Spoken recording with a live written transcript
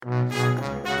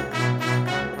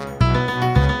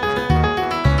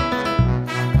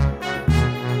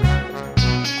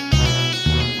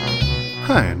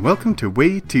and welcome to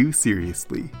Way Too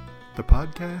Seriously, the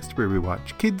podcast where we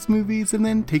watch kids' movies and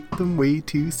then take them way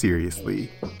too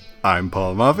seriously. I'm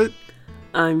Paul Moffat.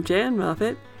 I'm Jan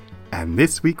Moffat. And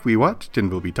this week we watched and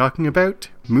we'll be talking about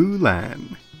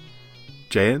Mulan.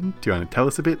 Jan, do you want to tell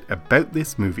us a bit about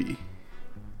this movie?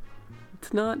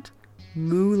 It's not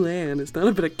Mulan. It's not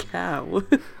about a cow.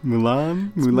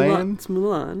 Mulan? It's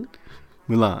Mulan.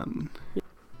 Mulan.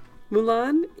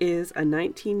 Mulan is a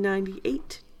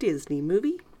 1998 Disney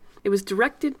movie. It was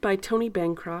directed by Tony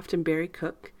Bancroft and Barry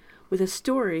Cook, with a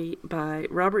story by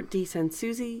Robert D.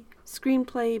 Sansouzi,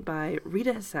 screenplay by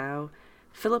Rita Hassau,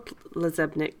 Philip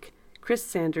Lazebnik, Chris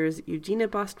Sanders, Eugenia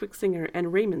Bostwick-Singer,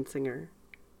 and Raymond Singer.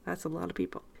 That's a lot of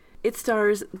people. It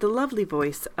stars the lovely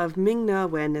voice of Ming-Na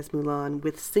Wen as Mulan,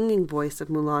 with singing voice of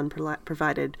Mulan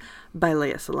provided by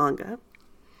Lea Salonga.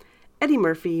 Eddie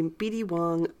Murphy, B.D.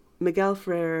 Wong, Miguel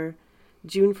Ferrer,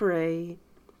 June Foray,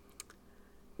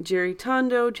 Jerry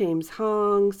Tondo, James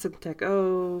Hong, Sung-Taek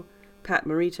Oh, Pat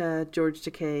Morita, George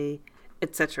Takei,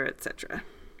 etc., etc.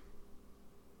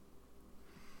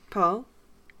 Paul,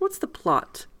 what's the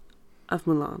plot of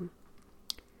Mulan?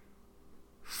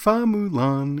 Fa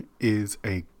Mulan is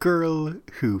a girl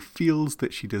who feels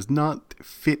that she does not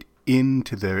fit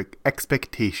into the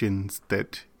expectations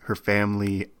that her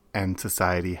family and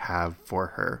society have for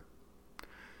her.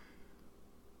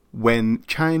 When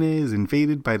China is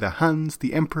invaded by the Huns,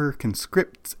 the emperor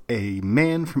conscripts a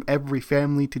man from every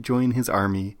family to join his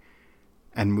army,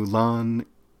 and Mulan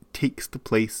takes the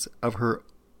place of her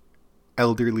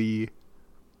elderly,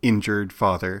 injured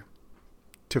father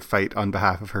to fight on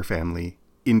behalf of her family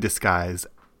in disguise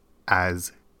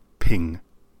as Ping,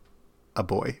 a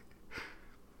boy.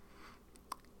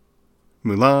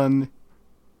 Mulan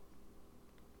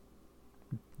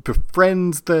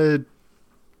befriends the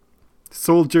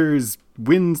soldiers,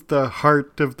 wins the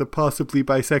heart of the possibly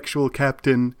bisexual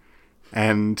captain,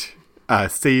 and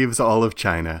saves all of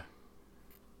China,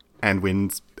 and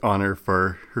wins honor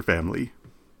for her family.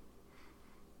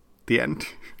 The end.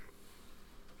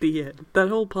 The end. That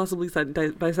whole possibly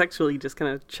bisexual you just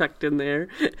kind of chucked in there.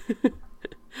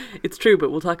 It's true, but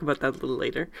we'll talk about that a little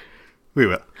later. We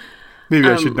will. Maybe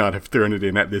I should not have thrown it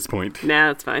in at this point.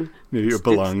 Nah, it's fine. Maybe it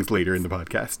belongs later in the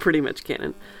podcast. Pretty much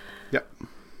canon. Yep.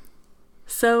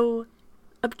 So,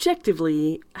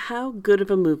 objectively, how good of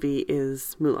a movie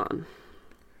is Mulan?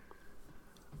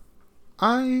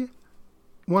 I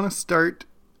want to start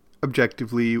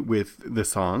objectively with the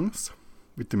songs,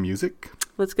 with the music.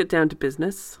 Let's get down to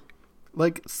business.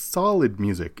 Like, solid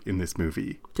music in this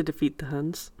movie. To defeat the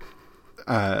Huns.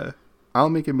 I'll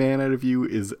Make a Man Out of You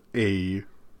is a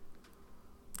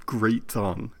great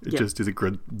song. It just is a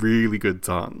good, really good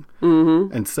song.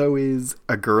 Mm-hmm. And so is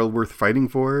A Girl Worth Fighting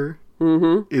For.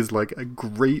 Mm-hmm. Is like a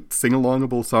great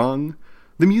sing-alongable song.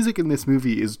 The music in this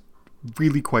movie is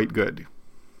really quite good.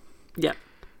 Yeah.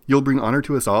 You'll Bring Honor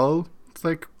to Us All. It's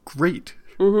like great.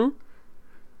 Mm-hmm.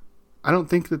 I don't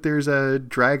think that there's a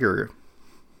dragger.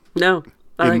 No.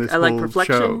 I like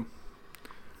Reflection. Show.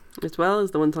 As well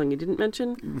as the one song you didn't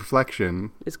mention.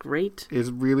 Reflection. Is great.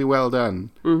 Is really well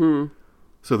done. Mm-hmm.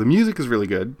 So the music is really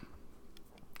good.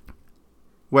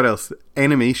 What else?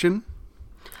 Animation.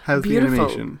 How's Beautiful. the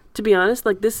animation? To be honest,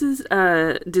 like this is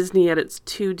Disney at its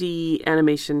 2D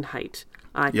animation height,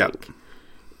 I think.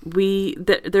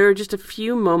 There are just a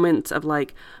few moments of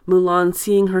like Mulan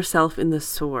seeing herself in the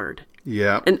sword.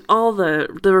 Yeah. And all the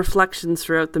reflections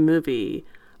throughout the movie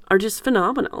are just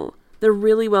phenomenal. They're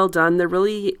really well done. They're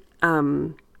really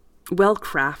well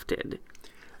crafted.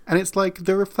 And it's like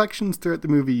the reflections throughout the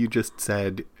movie you just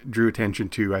said drew attention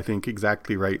to, I think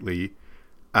exactly rightly.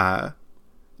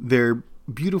 They're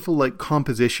beautiful like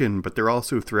composition, but they're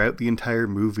also throughout the entire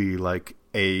movie like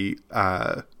a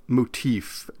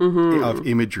motif of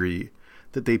imagery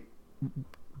that they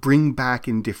bring back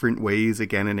in different ways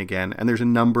again and again. And there's a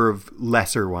number of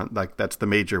lesser ones, like that's the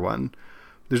major one.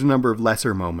 There's a number of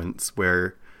lesser moments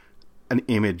where an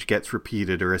image gets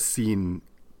repeated or a scene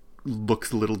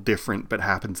looks a little different but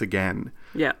happens again.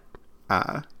 Yeah.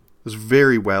 It was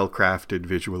very well crafted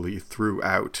visually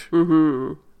throughout.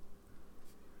 Mm-hmm.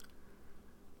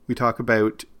 We talk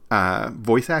about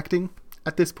voice acting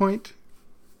at this point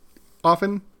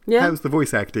often. Yeah. How's the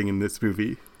voice acting in this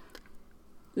movie?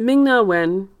 Ming-Na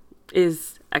Wen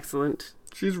is excellent.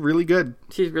 She's really good.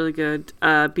 She's really good.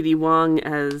 B.D. Wong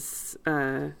as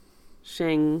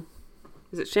Shang.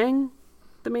 Is it Shang,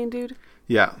 the main dude?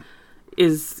 Yeah.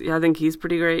 I think he's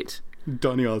pretty great.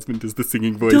 Donny Osmond is the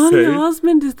singing voice. Donny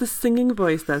Osmond is the singing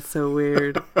voice. That's so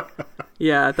weird.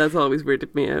 Yeah, that's always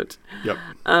weirded me out. Yep.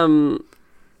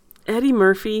 Eddie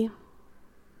Murphy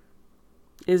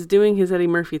is doing his Eddie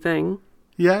Murphy thing.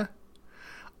 Yeah.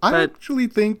 I actually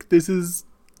think this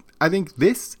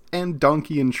and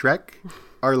Donkey and Shrek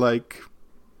are like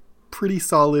pretty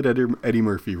solid Eddie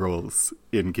Murphy roles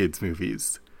in kids'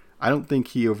 movies. I don't think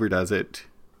he overdoes it.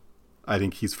 I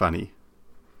think he's funny.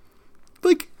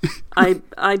 Like,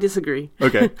 I disagree.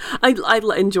 Okay. I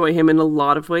enjoy him in a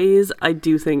lot of ways. I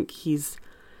do think he's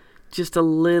just a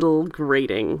little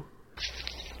grating.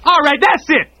 All right, that's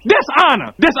it.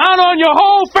 Dishonor. Dishonor on your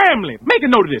whole family. Make a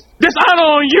note of this. Dishonor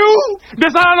on you.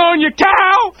 Dishonor on your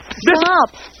cow.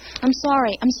 Stop. I'm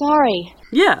sorry.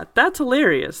 Yeah, that's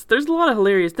hilarious. There's a lot of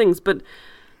hilarious things, but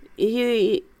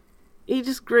he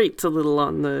just grates a little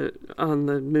on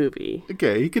the movie.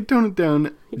 Okay, he could tone it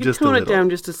down just a little. Tone it down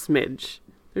just a smidge.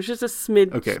 There's just a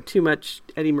smidge too much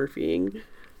Eddie Murphying.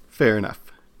 Fair enough.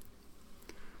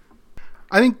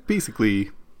 I think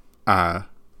basically,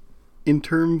 in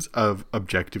terms of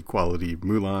objective quality,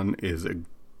 Mulan is a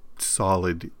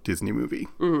solid Disney movie.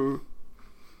 Mm-hmm.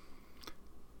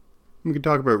 We could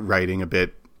talk about writing a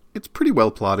bit. It's pretty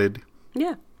well plotted.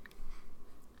 Yeah.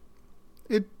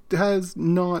 It has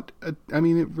not... it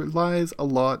relies a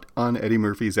lot on Eddie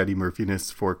Murphy's Eddie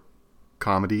Murphy-ness for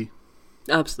comedy.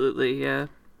 Absolutely, yeah.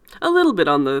 A little bit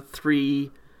on the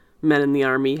three men in the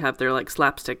army have their, like,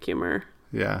 slapstick humor.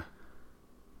 Yeah.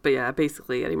 But yeah,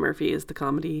 basically Eddie Murphy is the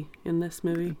comedy in this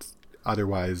movie.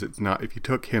 Otherwise, it's not... If you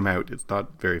took him out, it's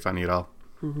not very funny at all.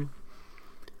 Mm-hmm.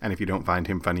 And if you don't find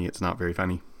him funny, it's not very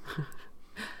funny.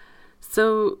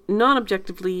 So,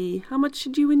 non-objectively, how much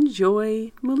did you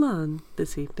enjoy Mulan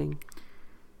this evening?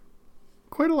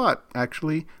 Quite a lot,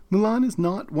 actually. Mulan is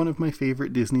not one of my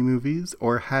favorite Disney movies,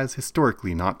 or has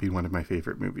historically not been one of my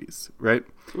favorite movies, right?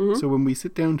 Mm-hmm. So when we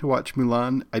sit down to watch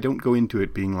Mulan, I don't go into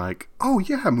it being like, oh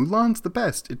yeah, Mulan's the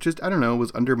best. It just, I don't know,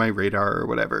 was under my radar or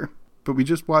whatever. But we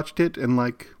just watched it and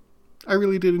I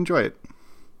really did enjoy it.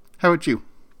 How about you?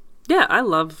 Yeah, I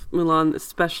love Mulan,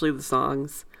 especially the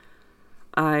songs.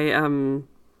 I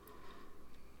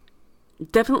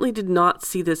definitely did not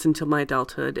see this until my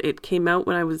adulthood. It came out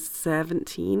when I was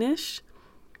 17-ish.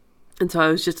 And so I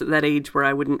was just at that age where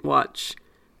I wouldn't watch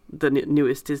the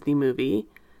newest Disney movie.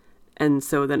 And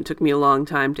so then it took me a long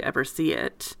time to ever see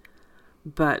it.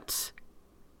 And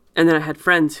then I had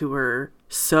friends who were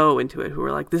so into it, who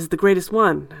were like, this is the greatest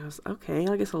one. I was, okay,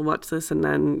 I guess I'll watch this. And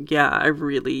then, yeah, I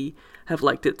really have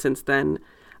liked it since then.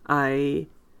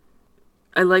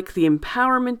 I like the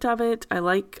empowerment of it. I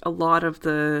like a lot of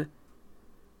the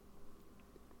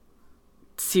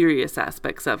serious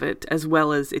aspects of it, as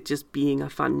well as it just being a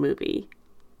fun movie.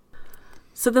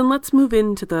 So then let's move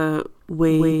into the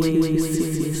way too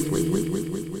seriously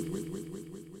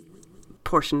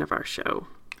portion of our show.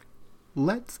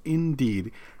 Let's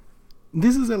indeed.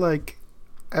 This is I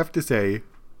have to say,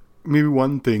 maybe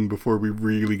one thing before we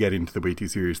really get into the way too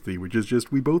seriously, which is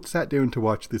just we both sat down to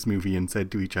watch this movie and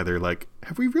said to each other,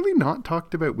 have we really not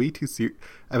talked about about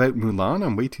Mulan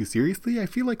on Way Too Seriously? I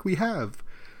feel like we have.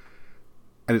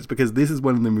 And it's because this is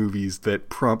one of the movies that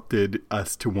prompted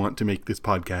us to want to make this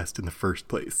podcast in the first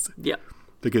place. Yeah.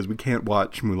 Because we can't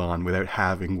watch Mulan without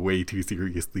having way too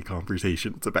seriously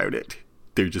conversations about it.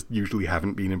 They just usually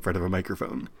haven't been in front of a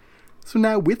microphone. So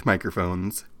now with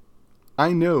microphones,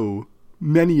 I know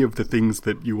many of the things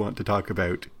that you want to talk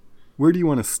about. Where do you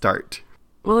want to start?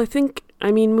 Well,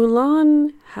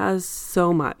 Mulan has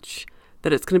so much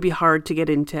that it's going to be hard to get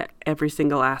into every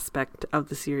single aspect of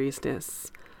the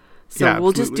seriousness. So yeah,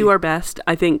 we'll just do our best.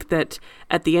 I think that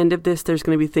at the end of this, there's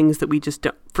going to be things that we just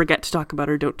don't forget to talk about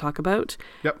or don't talk about.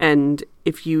 Yep. And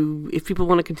if people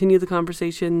want to continue the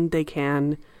conversation, they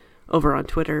can over on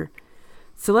Twitter.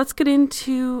 So let's get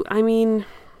into,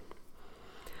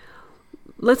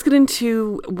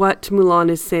 what Mulan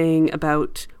is saying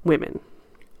about women.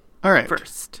 All right.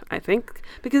 First, I think,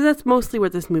 because that's mostly where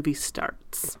this movie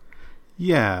starts.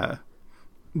 Yeah.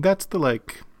 That's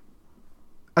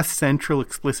a central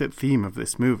explicit theme of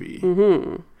this movie.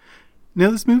 Mm-hmm.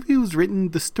 Now, this movie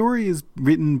the story is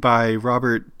written by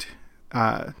Robert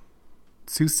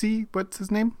Soucy. What's his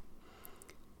name?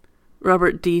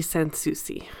 Robert D.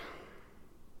 Sanssouci.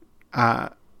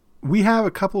 We have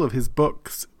a couple of his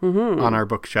books on our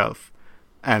bookshelf,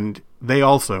 and they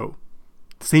also,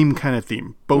 same kind of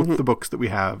theme. Both the books that we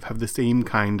have the same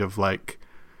kind of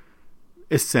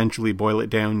essentially boil it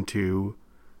down to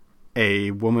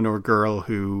a woman or girl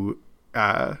who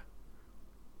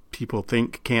people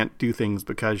think can't do things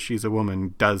because she's a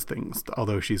woman, does things,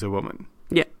 although she's a woman.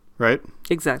 Yeah. Right?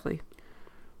 Exactly.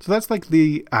 So that's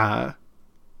the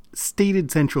stated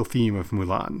central theme of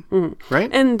Mulan, right?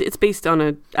 And it's based on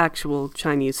an actual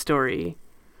Chinese story.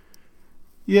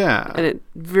 Yeah. And it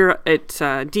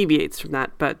deviates from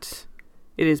that, but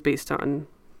it is based on,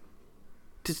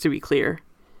 just to be clear.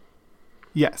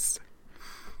 Yes.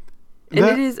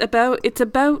 And it's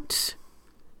about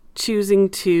choosing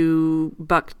to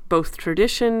buck both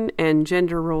tradition and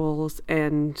gender roles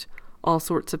and all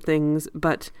sorts of things,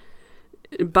 but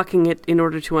bucking it in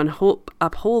order to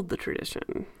uphold the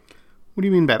tradition. What do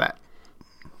you mean by that?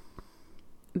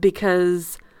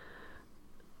 Because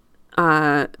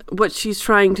what she's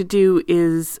trying to do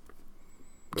is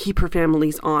keep her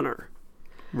family's honor.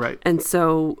 Right. And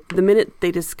so the minute they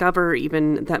discover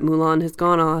even that Mulan has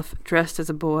gone off dressed as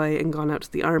a boy and gone out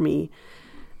to the army,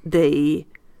 they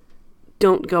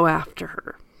don't go after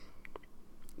her.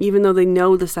 Even though they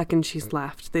know the second she's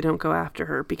left, they don't go after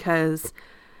her, because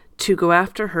to go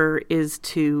after her is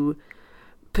to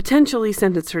potentially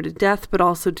sentence her to death, but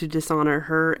also to dishonor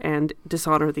her and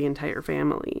dishonor the entire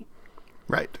family.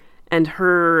 Right. And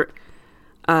her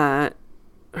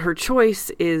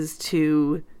choice is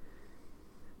to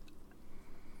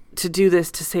do this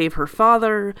to save her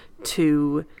father,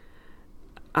 to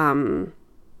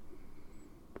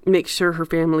make sure her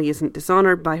family isn't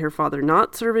dishonored by her father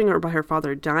not serving or by her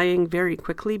father dying very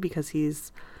quickly because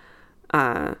he's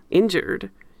injured.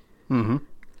 Mm-hmm.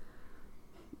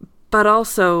 But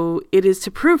also, it is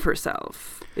to prove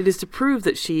herself. It is to prove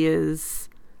that she is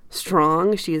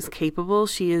strong, she is capable,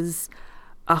 she is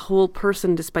a whole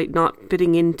person despite not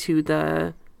fitting into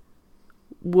the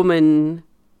woman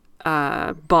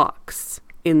box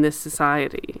in this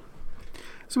society.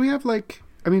 So we have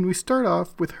we start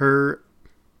off with her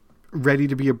ready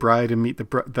to be a bride and meet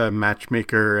the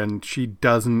matchmaker, and she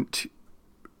doesn't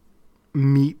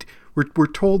meet. We're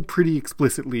told pretty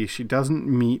explicitly she doesn't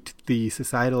meet the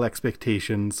societal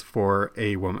expectations for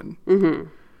a woman. Mm-hmm.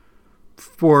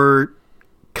 For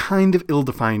kind of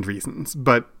ill-defined reasons,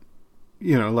 but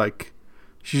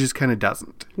she just kind of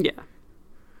doesn't. Yeah.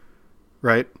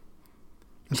 Right?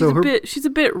 She's a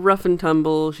bit rough and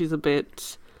tumble. She's a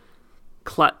bit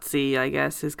klutzy, I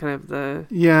guess, is kind of the...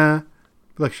 Yeah.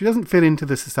 Like, she doesn't fit into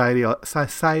the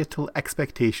societal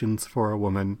expectations for a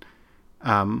woman.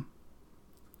 And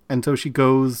so she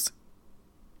goes...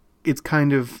 It's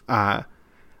kind of... I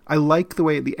like the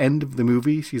way at the end of the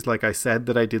movie, she's like, I said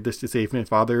that I did this to save my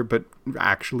father, but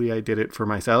actually I did it for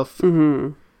myself.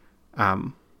 Mm-hmm.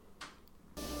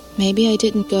 Maybe I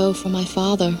didn't go for my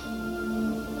father.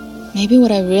 Maybe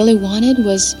what I really wanted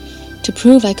was to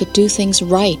prove I could do things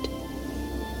right.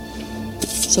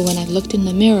 So when I looked in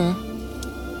the mirror,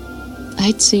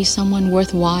 I'd see someone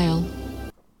worthwhile.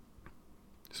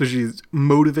 So she's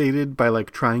motivated by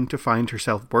trying to find her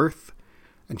self-worth,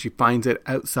 and she finds it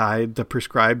outside the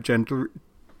prescribed gender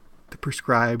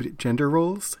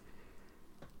roles.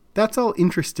 That's all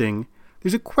interesting.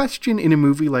 There's a question in a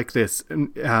movie like this,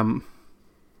 and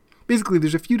basically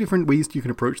there's a few different ways you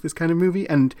can approach this kind of movie,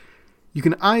 and you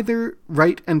can either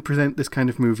write and present this kind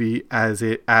of movie as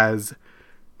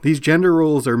these gender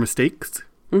roles are mistakes,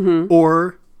 mm-hmm.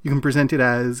 or you can present it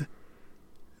as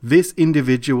this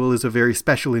individual is a very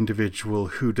special individual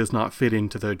who does not fit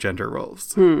into the gender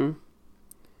roles.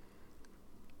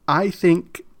 I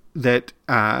think that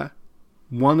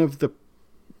one of the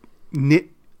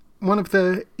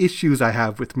issues I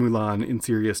have with Mulan in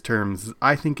serious terms is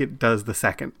I think it does the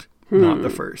second, not the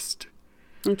first.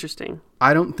 Interesting.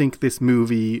 I don't think this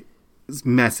movie's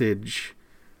message,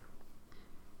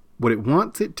 what it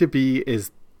wants it to be, is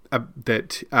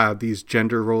that these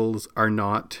gender roles are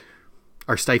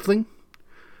stifling.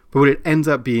 But what it ends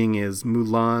up being is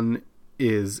Mulan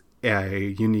is a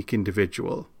unique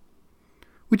individual,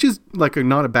 which is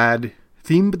not a bad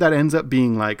theme, but that ends up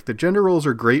being the gender roles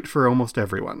are great for almost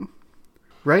everyone,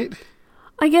 right?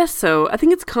 I guess so. I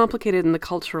think it's complicated in the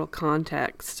cultural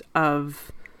context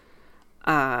of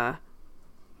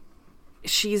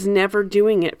she's never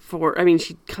doing it for... I mean,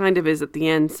 she kind of is at the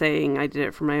end saying, I did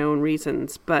it for my own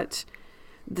reasons, but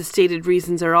the stated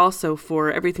reasons are also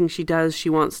for everything she does, she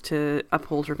wants to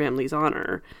uphold her family's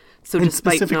honor. So and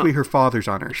despite specifically her father's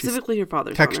honor. Specifically her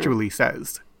father's textually honor.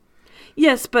 Says.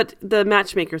 Yes, but the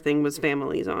matchmaker thing was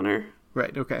family's honor.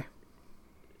 Right, okay.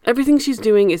 Everything she's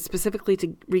doing is specifically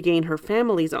to regain her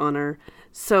family's honor,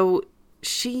 so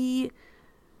she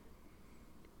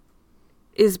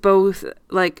is both,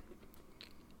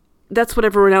 that's what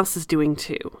everyone else is doing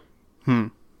too.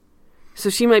 So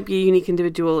she might be a unique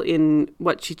individual in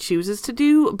what she chooses to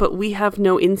do, but we have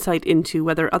no insight into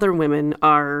whether other women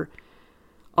are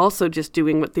also just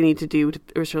doing what they need to do to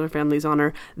restore their family's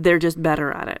honor. They're just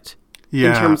better at it.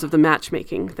 Yeah. In terms of the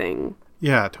matchmaking thing.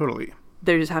 Yeah, totally.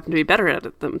 They just happen to be better at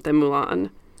it than Mulan.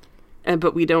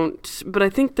 But we don't... But I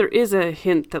think there is a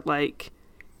hint that,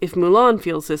 if Mulan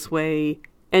feels this way,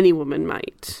 any woman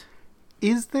might.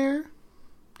 Is there?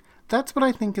 That's what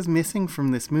I think is missing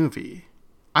from this movie.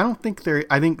 I don't think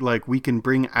I think like we can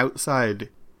bring outside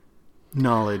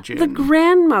knowledge in. The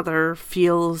grandmother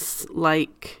feels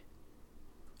like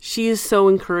she is so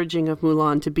encouraging of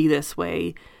Mulan to be this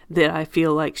way that I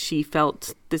feel like she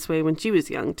felt this way when she was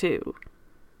young too.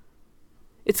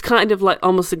 It's kind of like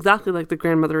almost exactly like the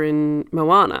grandmother in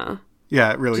Moana.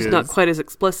 Yeah, it really is. Just not quite as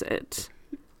explicit.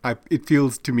 It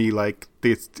feels to me like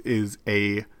this is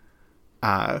a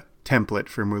template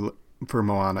for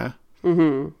Moana.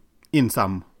 Mm-hmm. In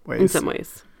some ways. In some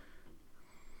ways.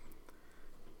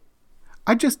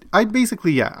 I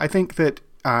think that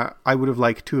I would have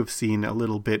liked to have seen a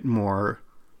little bit more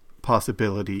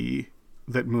possibility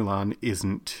that Mulan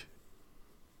isn't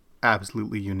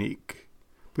absolutely unique.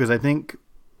 Because I think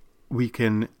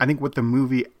what the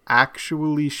movie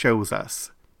actually shows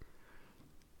us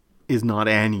is not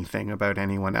anything about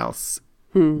anyone else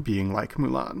being like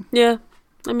Mulan. Yeah.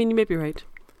 I mean, you may be right.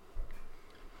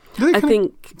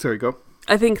 Sorry, go.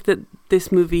 I think that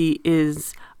this movie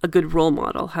is a good role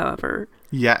model, however.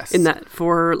 Yes. In that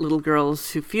for little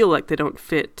girls who feel like they don't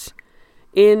fit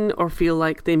in or feel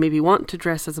like they maybe want to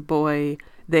dress as a boy,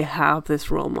 they have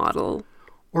this role model.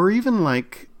 Or even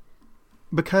like,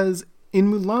 because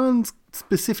in Mulan's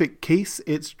specific case,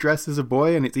 it's dressed as a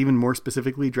boy and it's even more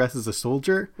specifically dressed as a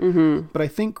soldier. Mm-hmm. But I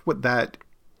think what that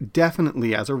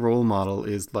definitely as a role model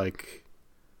is like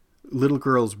little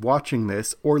girls watching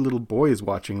this, or little boys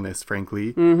watching this,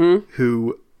 frankly,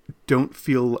 who don't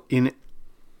feel in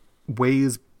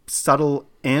ways subtle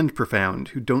and profound,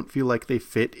 who don't feel like they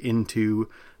fit into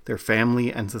their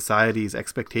family and society's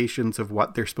expectations of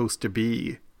what they're supposed to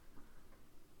be.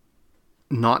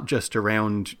 Not just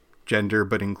around gender,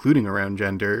 but including around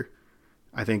gender.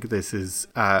 I think this is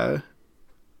an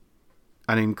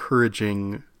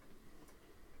encouraging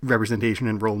representation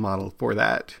and role model for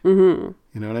that. Mm-hmm.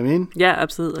 You know what I mean? Yeah,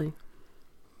 absolutely.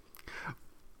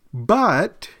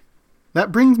 But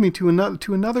that brings me to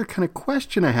another kind of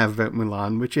question I have about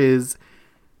Mulan, which is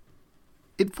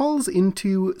it falls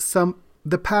into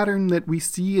the pattern that we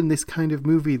see in this kind of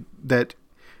movie, that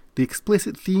the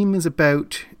explicit theme is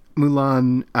about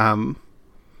Mulan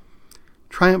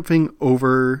triumphing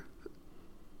over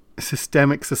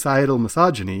systemic societal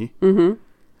misogyny. Mm-hmm.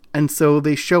 And so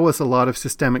they show us a lot of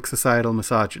systemic societal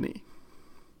misogyny.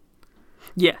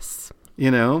 Yes.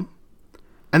 You know?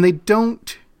 And they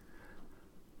don't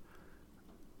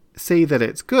say that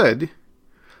it's good,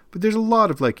 but there's a lot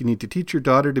of like, you need to teach your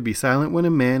daughter to be silent when a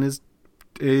man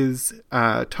is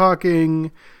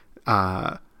talking.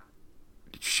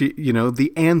 She, you know,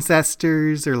 the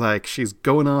ancestors are like, she's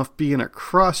going off being a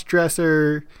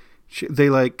cross-dresser.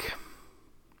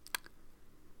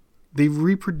 They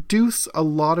reproduce a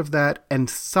lot of that, and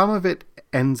some of it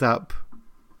ends up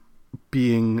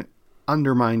being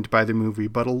undermined by the movie,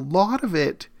 but a lot of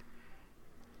it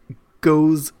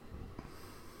goes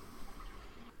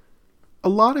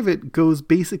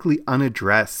basically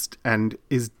unaddressed and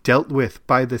is dealt with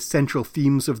by the central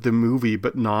themes of the movie,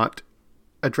 but not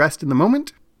addressed in the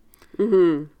moment.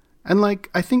 Mm-hmm. And like,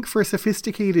 I think for a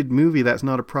sophisticated movie, that's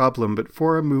not a problem, but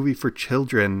for a movie for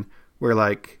children, where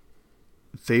like,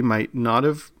 they might not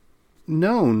have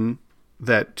known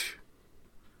that,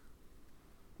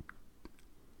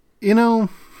 you know,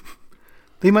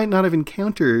 they might not have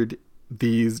encountered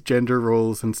these gender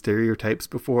roles and stereotypes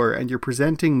before, and you're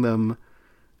presenting them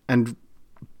and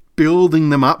building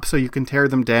them up so you can tear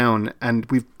them down. And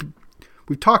we've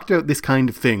talked about this kind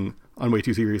of thing on Way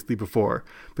Too Seriously before,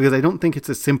 because I don't think it's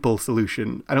a simple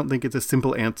solution. I don't think it's a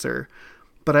simple answer,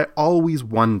 but I always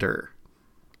wonder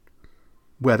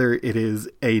whether it is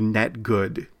a net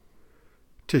good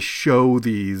to show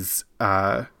these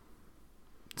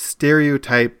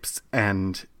stereotypes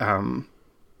and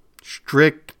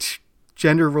strict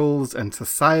gender roles and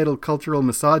societal cultural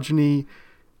misogyny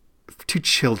to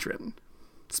children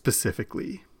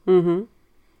specifically. Mm-hmm.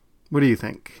 What do you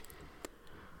think?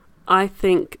 I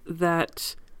think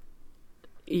that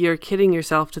you're kidding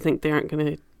yourself to think they aren't going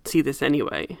to see this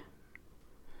anyway.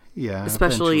 Yeah,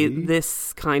 especially eventually.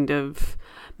 This kind of,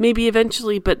 maybe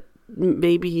eventually, but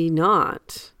maybe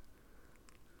not.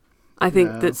 I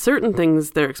think that certain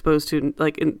things they're exposed to,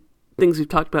 like in things we've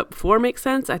talked about before, make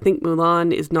sense. I think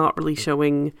Mulan is not really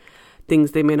showing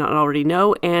things they may not already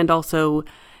know, and also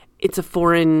it's a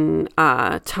foreign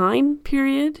time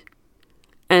period,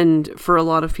 and for a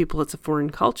lot of people it's a foreign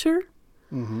culture.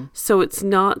 Mm-hmm. So it's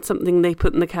not something they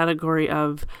put in the category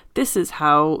of, this is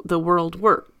how the world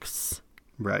works.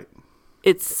 Right.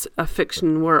 It's a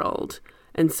fiction world.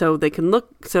 And so they can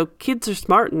look, so kids are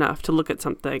smart enough to look at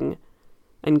something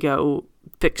and go,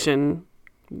 fiction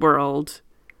world.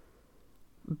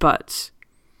 But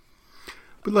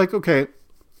like, okay,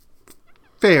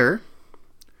 fair.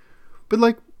 But,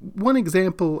 like, one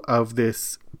example of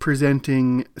this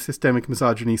presenting systemic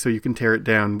misogyny so you can tear it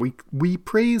down, we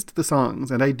praised the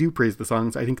songs, and I do praise the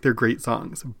songs. I think they're great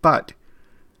songs. But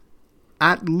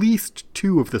at least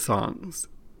 2 of the songs,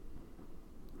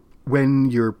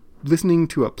 when you're listening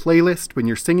to a playlist, when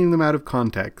you're singing them out of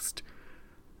context,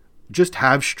 just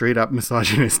have straight up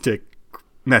misogynistic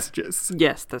messages.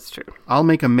 Yes, that's true. I'll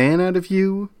make a man out of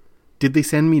you. Did they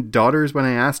send me daughters when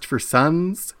I asked for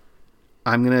sons?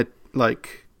 I'm gonna,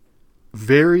 like,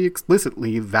 very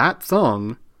explicitly, that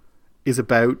song is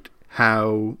about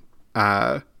how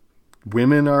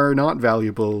women are not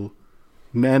valuable,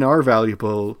 men are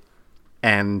valuable,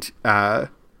 and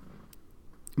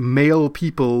male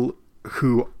people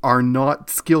who are not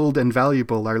skilled and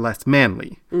valuable are less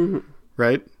manly. Mm-hmm.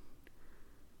 Right?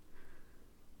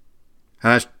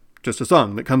 And that's just a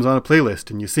song that comes on a playlist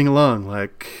and you sing along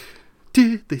like,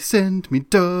 did they send me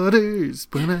daughters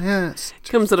when I asked?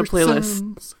 Comes on a playlist.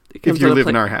 Sons? If you live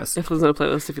in our house. If it was on a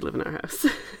playlist, if you live in our house.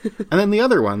 And then the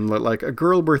other one, like A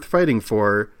Girl Worth Fighting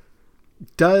For,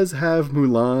 does have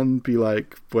Mulan be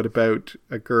like, what about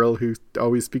a girl who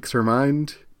always speaks her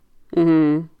mind?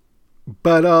 Mm-hmm.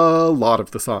 But a lot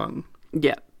of the song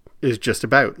is just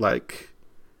about, like,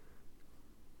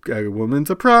 a woman's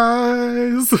a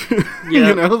prize.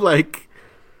 You know, like...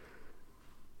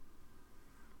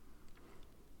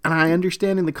 And I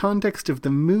understand in the context of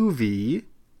the movie...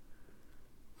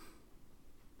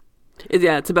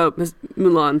 Yeah, it's about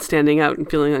Mulan standing out and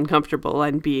feeling uncomfortable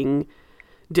and being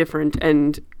different.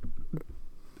 And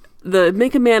the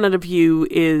make a man out of you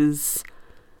is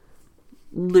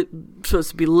supposed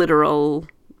to be literal,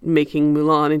 making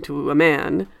Mulan into a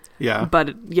man. Yeah.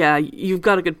 But, yeah, you've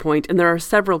got a good point. And there are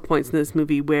several points in this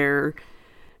movie where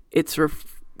it's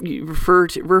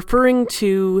referring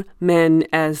to men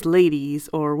as ladies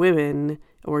or women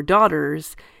or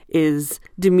daughters is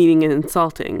demeaning and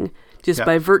insulting. Just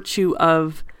by virtue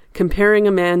of comparing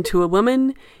a man to a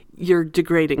woman, you're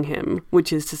degrading him,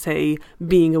 which is to say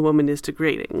being a woman is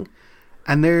degrading.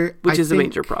 And which is a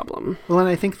major problem. Well, and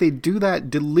I think they do that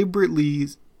deliberately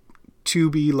to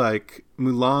be like,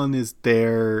 Mulan is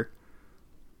there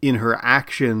in her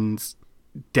actions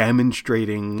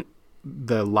demonstrating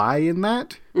the lie in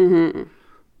that. Mm-hmm.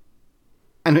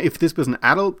 And if this was an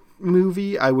adult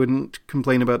movie, I wouldn't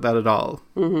complain about that at all.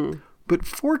 Mm-hmm. But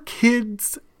for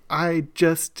kids, I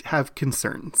just have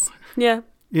concerns. Yeah.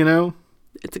 You know?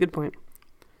 It's a good point.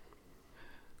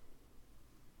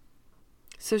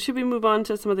 So should we move on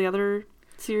to some of the other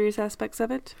serious aspects of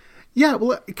it? Yeah,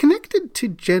 well, connected to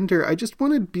gender, I just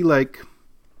want to be like,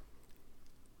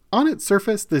 on its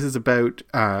surface, this is about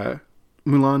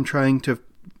Mulan trying to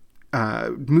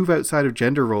move outside of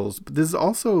gender roles, but this is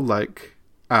also like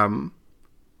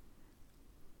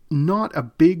not a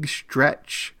big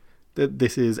stretch that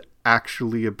this is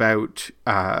actually about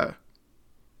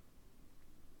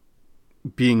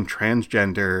being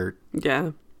transgender.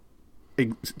 Yeah.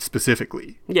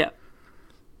 Specifically. Yeah.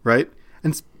 Right?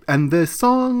 And the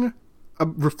song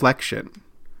Reflection,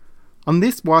 on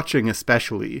this watching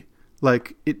especially,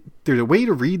 like, there's a way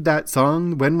to read that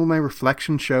song, when will my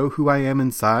reflection show who I am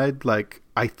inside? Like,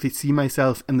 I see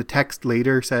myself, and the text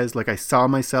later says, like, I saw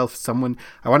myself, I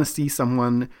want to see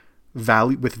someone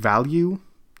with value.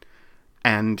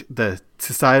 And the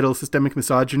societal systemic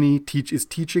misogyny is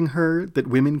teaching her that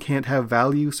women can't have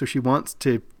value, so she wants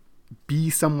to be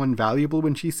someone valuable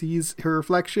when she sees her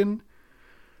reflection.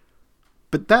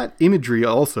 But that imagery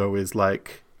also is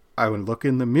like, I would look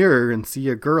in the mirror and see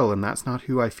a girl, and that's not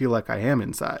who I feel like I am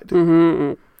inside.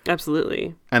 Mm-hmm.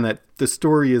 Absolutely. And that the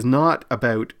story is not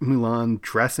about Mulan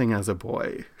dressing as a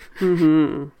boy.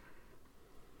 Mm-hmm.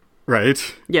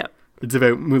 Right? Yeah. It's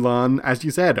about Mulan, as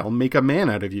you said, I'll make a man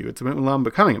out of you. It's about Mulan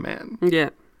becoming a man. Yeah.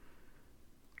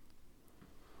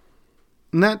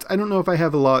 And that, I don't know if I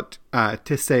have a lot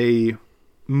to say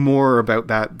more about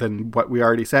that than what we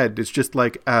already said. It's just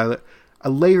like a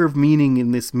layer of meaning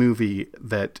in this movie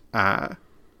that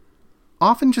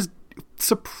often just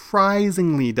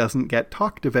surprisingly doesn't get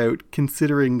talked about,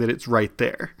 considering that it's right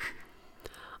there.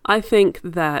 I think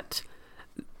that,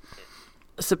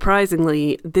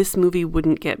 surprisingly, this movie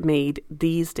wouldn't get made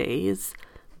these days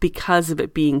because of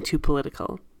it being too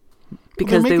political.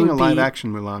 Because they're making a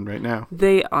live-action Mulan right now.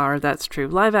 They are, that's true.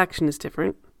 Live action is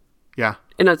different. Yeah.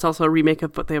 And it's also a remake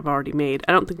of what they've already made.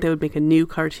 I don't think they would make a new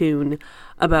cartoon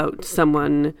about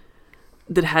someone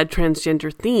that had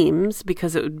transgender themes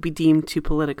because it would be deemed too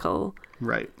political.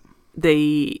 Right.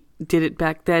 They did it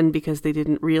back then because they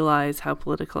didn't realize how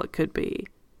political it could be.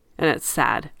 And it's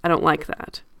sad. I don't like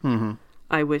that. Mm-hmm.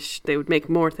 I wish they would make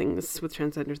more things with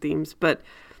transgender themes. But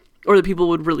or that people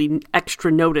would really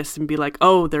extra notice and be like,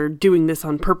 oh, they're doing this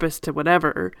on purpose to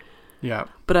whatever. Yeah.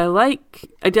 But I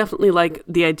definitely like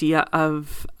the idea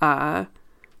of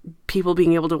people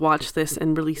being able to watch this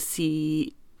and really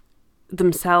see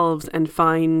themselves and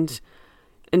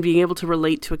being able to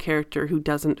relate to a character who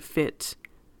doesn't fit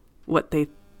what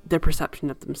their perception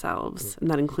of themselves, and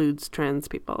that includes trans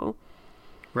people.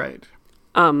 Right.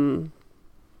 You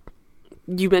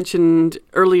mentioned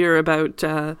earlier about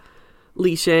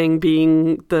Li Shang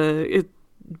being the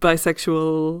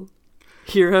bisexual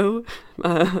hero.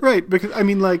 Right, because, I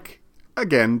mean, like,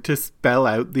 again, to spell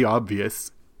out the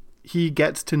obvious, he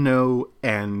gets to know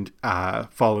and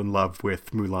fall in love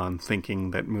with Mulan,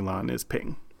 thinking that Mulan is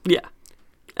Ping. Yeah,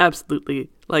 absolutely.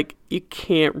 Like, you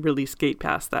can't really skate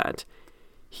past that.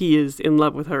 He is in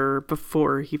love with her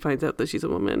before he finds out that she's a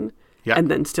woman. Yeah. And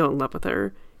then still in love with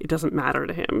her. It doesn't matter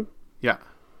to him. Yeah.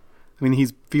 I mean, he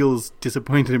feels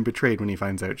disappointed and betrayed when he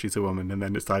finds out she's a woman and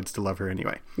then decides to love her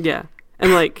anyway. Yeah.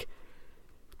 And, like,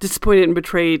 disappointed and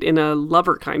betrayed in a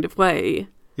lover kind of way.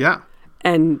 Yeah.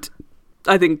 And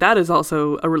I think that is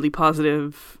also a really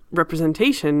positive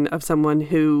representation of someone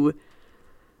who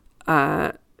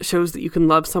shows that you can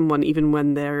love someone even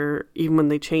when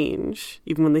they change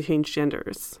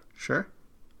genders. Sure.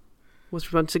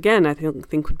 Which, once again, I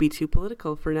think would be too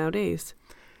political for nowadays.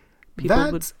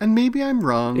 And maybe I'm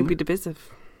wrong. It'd be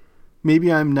divisive.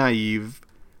 Maybe I'm naive.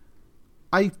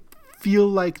 I feel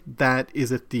like that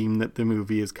is a theme that the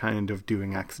movie is kind of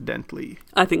doing accidentally.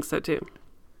 I think so too.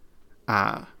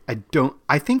 I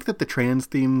think that the trans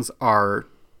themes are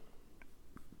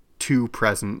too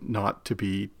present not to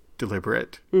be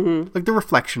deliberate. Mm-hmm. Like the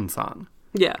Reflection song.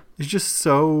 Yeah. It's just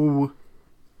so,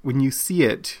 when you see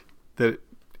it, that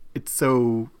it's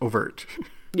so overt.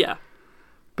 Yeah.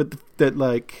 But that,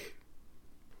 like,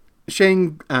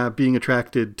 Shang being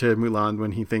attracted to Mulan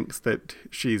when he thinks that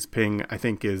she's Ping, I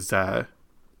think is the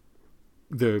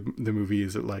movie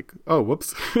is like, oh,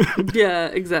 whoops. Yeah,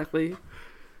 exactly.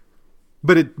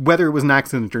 But whether it was an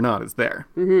accident or not is there.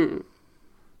 Mm-hmm.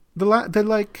 Do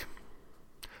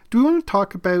we want to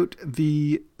talk about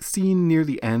the scene near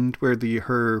the end where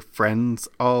her friends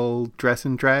all dress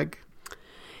in drag?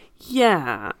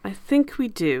 Yeah, I think we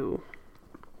do.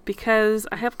 Because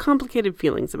I have complicated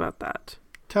feelings about that.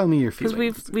 Tell me your feelings.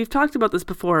 Because we've talked about this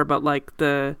before, about like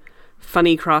the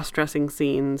funny cross-dressing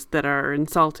scenes that are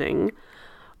insulting.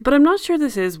 But I'm not sure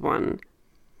this is one.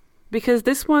 Because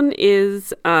this one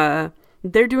is,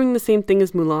 they're doing the same thing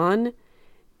as Mulan.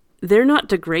 They're not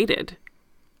degraded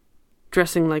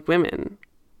dressing like women.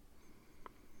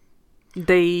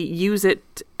 They use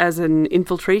it as an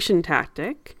infiltration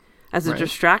tactic, as a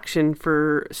distraction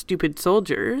for stupid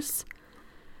soldiers.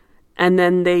 And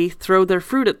then they throw their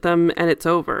fruit at them and it's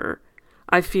over.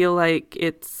 I feel like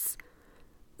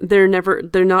they're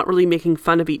not really making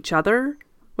fun of each other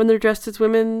when they're dressed as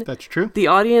women. That's true. The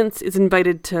audience is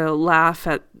invited to laugh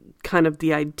at kind of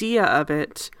the idea of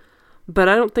it, but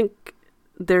I don't think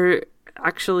they're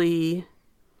actually,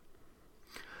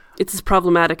 it's as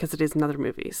problematic as it is in other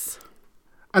movies.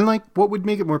 And like, what would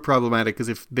make it more problematic is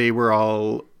if they were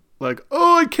all like,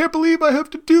 oh, I can't believe I have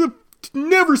to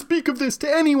never speak of this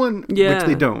to anyone. Yeah. Which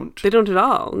they don't. They don't at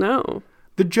all, no.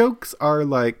 The jokes are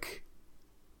like,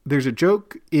 there's a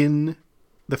joke in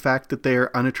the fact that they are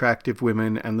unattractive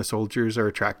women and the soldiers are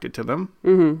attracted to them.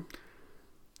 Mm-hmm.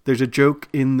 There's a joke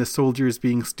in the soldiers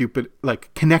being stupid,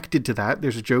 like connected to that.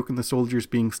 There's a joke in the soldiers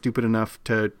being stupid enough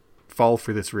to fall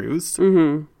for this ruse.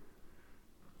 Mm-hmm.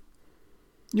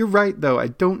 You're right, though. I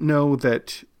don't know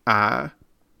that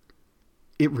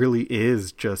it really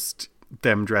is just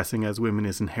them dressing as women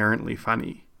is inherently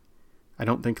funny. I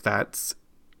don't think that's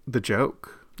the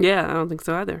joke. Yeah, I don't think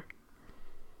so either.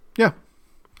 Yeah.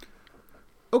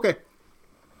 Okay.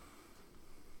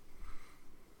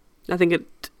 I think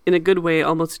it, in a good way,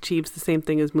 almost achieves the same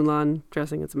thing as Mulan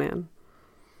dressing as a man.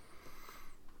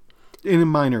 In a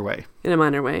minor way. In a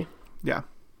minor way. Yeah.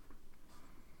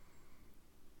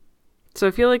 So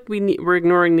I feel like we're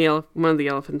ignoring one of the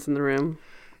elephants in the room.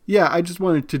 Yeah, I just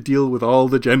wanted to deal with all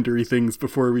the gendery things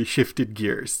before we shifted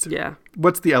gears. Yeah.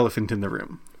 What's the elephant in the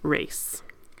room? Race.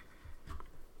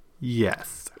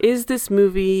 Yes. Is this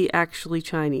movie actually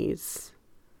Chinese?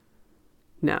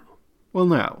 No. Well,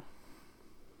 no.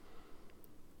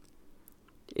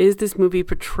 Is this movie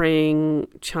portraying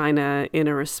China in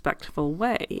a respectful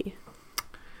way?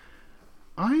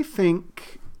 I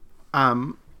think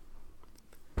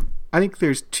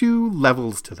there's two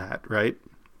levels to that, right?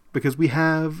 Because we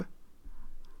have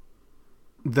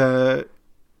the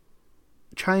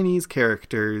Chinese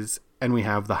characters and we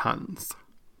have the Huns.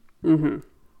 Mm-hmm.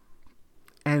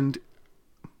 And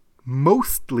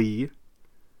mostly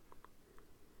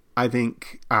I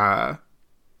think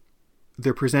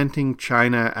they're presenting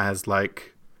China as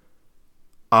like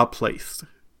a place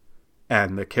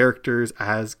and the characters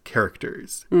as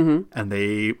characters. Mm-hmm. And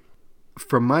they,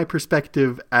 from my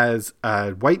perspective as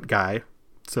a white guy,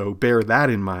 so bear that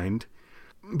in mind.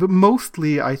 But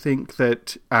mostly I think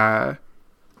that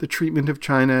the treatment of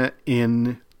China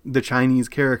in the Chinese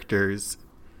characters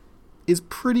is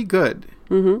pretty good.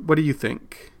 Mm-hmm. What do you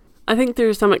think? I think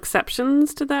there's some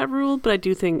exceptions to that rule, but I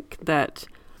do think that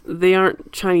they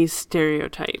aren't Chinese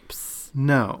stereotypes.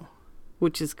 No.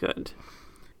 Which is good.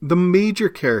 The major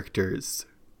characters,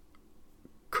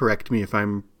 correct me if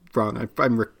I'm wrong,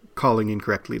 I'm recalling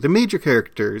incorrectly. The major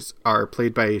characters are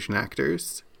played by Asian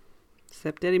actors.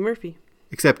 Except Eddie Murphy.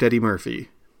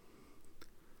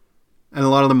 And a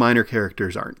lot of the minor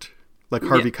characters aren't. Like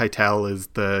Harvey Yeah. Keitel is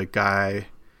the guy...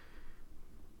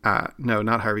 no,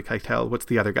 not Harvey Keitel. What's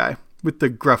the other guy? With the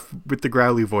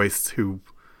growly voice who...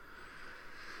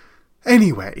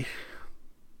 Anyway,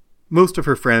 most of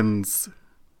her friends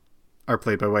are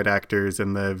played by white actors,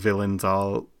 and the villains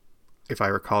all, if I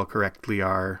recall correctly,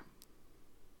 are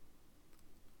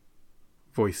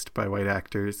voiced by white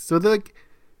actors. So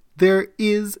there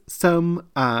is some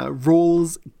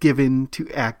roles given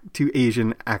to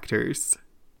Asian actors,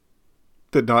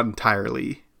 but not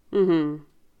entirely. Mm-hmm.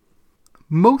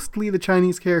 Mostly the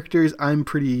Chinese characters I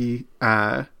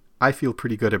feel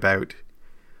pretty good about.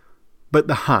 But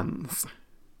the Huns,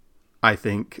 I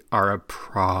think, are a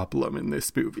problem in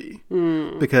this movie.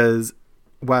 Because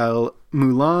while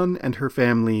Mulan and her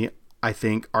family, I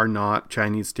think, are not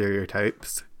Chinese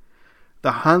stereotypes,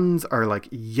 the Huns are like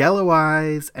yellow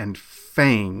eyes and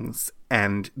fangs,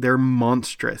 and they're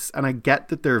monstrous. And I get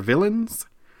that they're villains,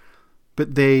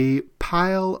 but they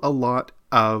pile a lot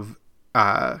of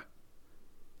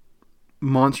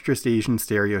monstrous Asian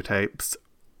stereotypes,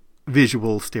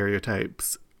 visual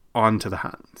stereotypes, onto the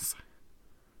Huns.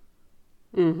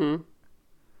 Mm-hmm.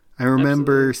 I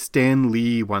remember Absolutely. Stan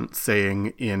Lee once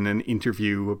saying in an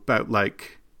interview about,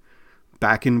 like,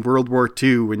 back in World War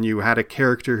II, when you had a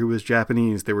character who was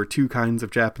Japanese, there were two kinds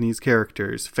of Japanese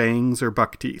characters, fangs or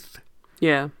buck teeth.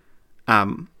 Yeah.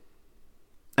 And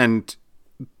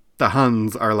the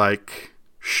Huns are, like,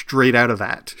 straight out of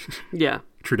that Yeah.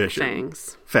 tradition.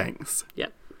 Fangs.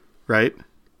 Yep. Right?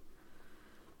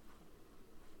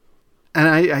 And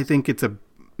I think it's a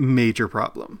major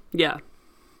problem. Yeah.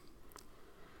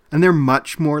 And they're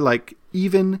much more like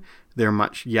they're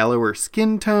much yellower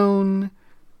skin tone.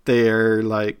 They're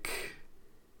like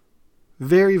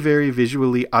very, very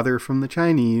visually other from the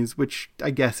Chinese, which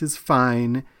I guess is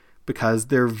fine because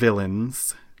they're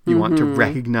villains. You want to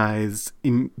recognize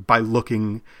by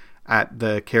looking at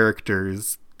the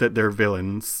characters that they're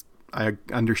villains. I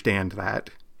understand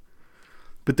that.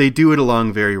 But they do it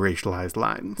along very racialized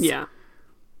lines. Yeah.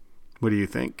 What do you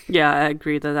think? Yeah, I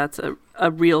agree that that's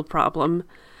a real problem.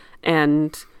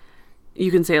 And you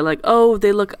can say, like, oh,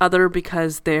 they look other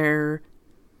because they're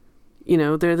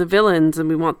the villains and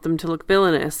we want them to look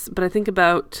villainous. But I think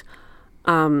about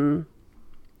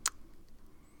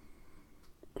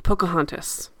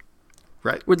Pocahontas.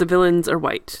 Right. Where the villains are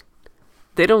white.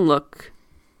 They don't look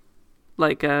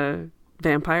like a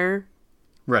vampire.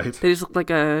 Right. They just look like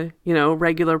a,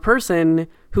 regular person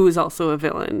who is also a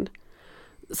villain.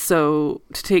 So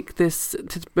to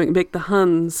make the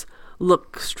Huns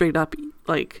look straight up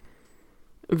like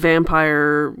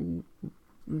vampire,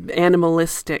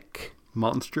 animalistic,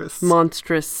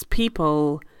 monstrous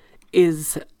people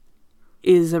is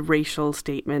a racial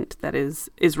statement that is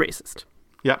racist.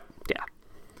 Yep. Yeah.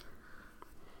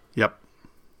 Yep.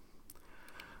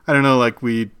 I don't know, like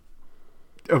we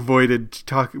avoided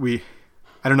talk. I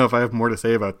don't know if I have more to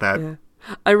say about that. Yeah.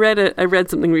 I read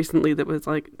something recently that was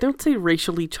like, don't say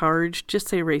racially charged, just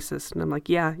say racist. And I'm like,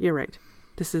 yeah, you're right.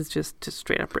 This is just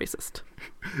straight up racist.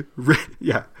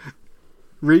 Yeah.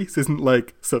 Race isn't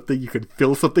like something you could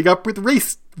fill something up with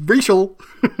racial.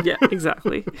 Yeah,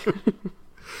 exactly.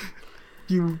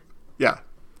 You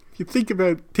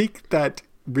take that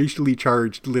racially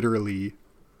charged literally,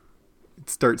 it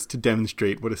starts to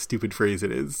demonstrate what a stupid phrase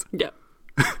it is. Yeah.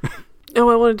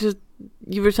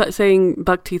 You were saying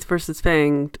buckteeth versus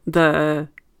fanged. The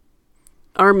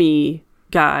army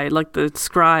guy, like the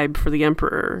scribe for the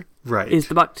emperor, right, is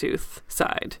the bucktooth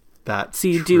side. That's so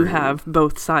you true. do have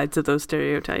both sides of those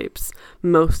stereotypes.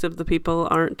 Most of the people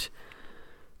aren't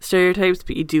stereotypes,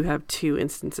 but you do have two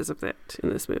instances of it in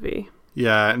this movie.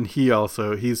 Yeah, and he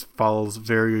falls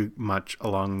very much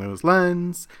along those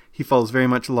lines. He falls very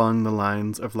much along the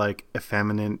lines of like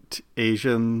effeminate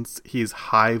Asians. He's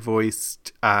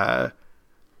high-voiced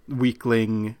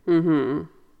weakling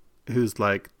who's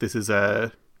like, this is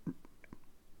a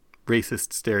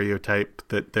racist stereotype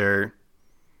that they're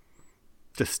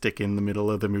just stick in the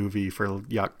middle of the movie for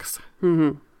yucks.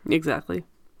 Mm-hmm. Exactly.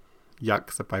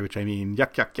 Yucks, by which I mean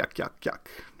yuck, yuck, yuck, yuck, yuck.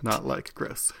 Not like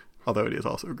gross. Although it is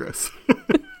also gross.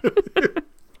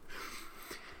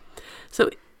 So,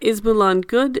 is Mulan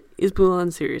good? Is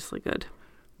Mulan seriously good?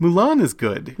 Mulan is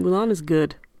good. Mulan is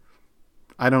good.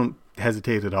 I don't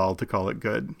hesitate at all to call it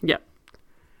good. Yeah.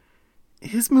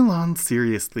 Is Mulan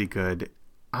seriously good?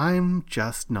 I'm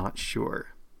just not sure.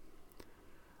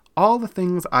 All the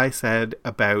things I said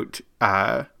about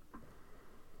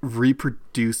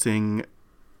reproducing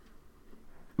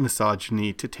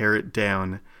misogyny to tear it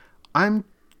down, I'm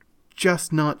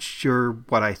just not sure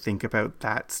what I think about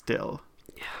that still.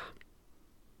 Yeah.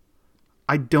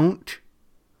 I don't,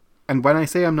 and when I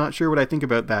say I'm not sure what I think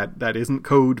about that, that isn't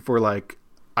code for like,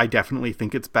 I definitely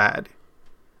think it's bad.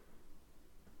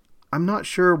 I'm not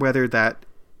sure whether that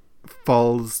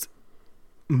falls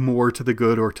more to the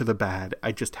good or to the bad.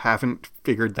 I just haven't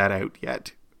figured that out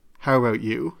yet. How about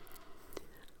you?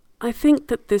 I think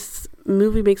that this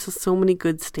movie makes so many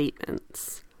good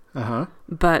statements. Uh-huh.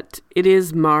 But it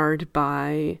is marred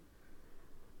by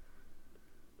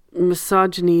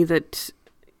misogyny that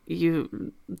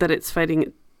it's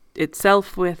fighting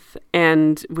itself with,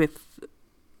 and with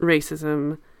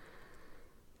racism.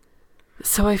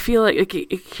 So I feel like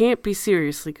it can't be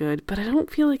seriously good, but I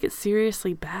don't feel like it's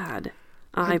seriously bad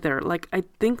either. I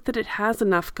think that it has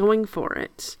enough going for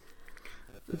it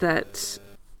that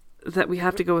we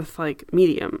have to go with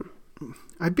medium.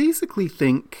 I basically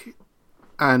think,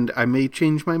 and I may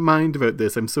change my mind about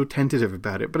this, I'm so tentative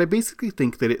about it, but I basically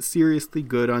think that it's seriously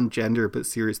good on gender, but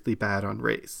seriously bad on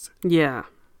race. Yeah.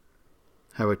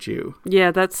 How about you?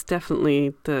 Yeah, that's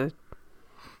definitely the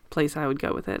place I would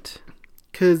go with it.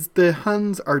 Because the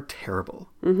Huns are terrible.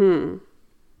 Mm-hmm.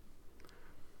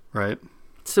 Right?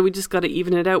 So we just got to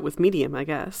even it out with medium, I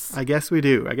guess. I guess we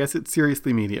do. I guess it's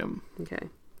seriously medium.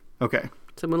 Okay.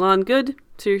 So Mulan, good.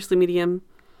 Seriously medium.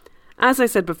 As I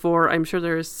said before, I'm sure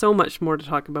there is so much more to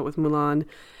talk about with Mulan.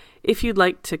 If you'd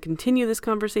like to continue this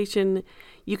conversation,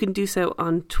 you can do so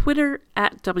on Twitter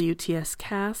at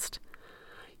WTScast.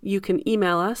 You can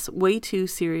email us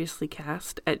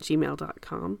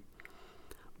waytooseriouslycast@gmail.com.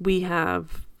 We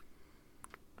have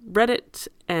Reddit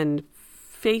and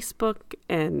Facebook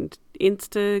and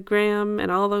Instagram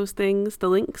and all those things. The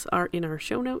links are in our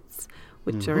show notes,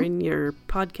 which are in your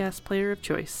podcast player of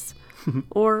choice.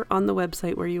 Or on the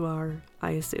website where you are,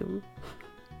 I assume.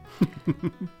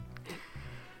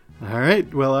 All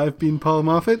right. Well, I've been Paul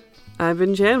Moffat. I've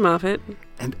been Jan Moffat.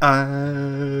 And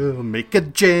I'll make a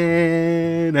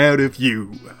Jan out of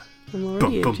you. I'm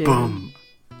already a Jan. Boom.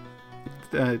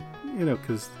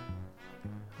 Because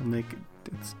I'll make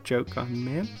it's joke on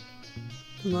man.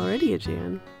 I'm already a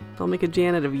Jan. I'll make a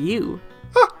Jan out of you.